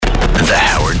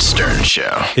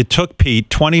Show. It took Pete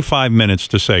 25 minutes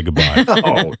to say goodbye.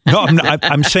 Oh. No,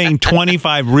 I'm saying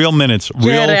 25 real minutes.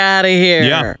 Get out of here.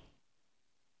 Yeah.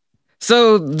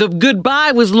 So the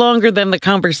goodbye was longer than the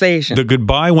conversation. The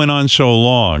goodbye went on so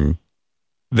long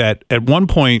that at one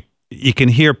point you can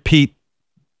hear Pete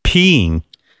peeing.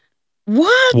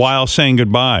 What? While saying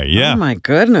goodbye. Yeah. Oh, my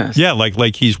goodness. Yeah,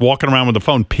 like he's walking around with the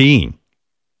phone peeing.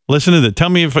 Listen to this. Tell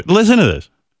me listen to this.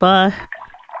 Bye.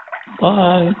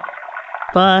 Bye.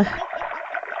 Bye.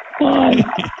 Bye.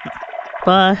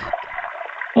 Bye.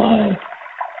 Bye.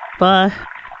 Bye.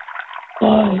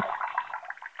 Bye.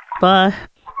 Bye.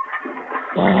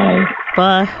 Bye.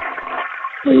 Bye.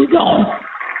 Where you going?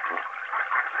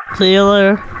 See you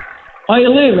later. Why are you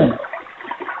leaving?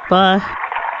 Bye.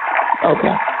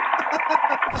 Okay.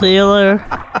 See you later.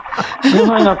 You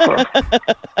hang up first.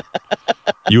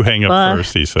 You hang up Bye.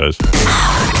 first, he says.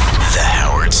 The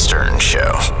Howard Stern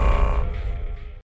Show.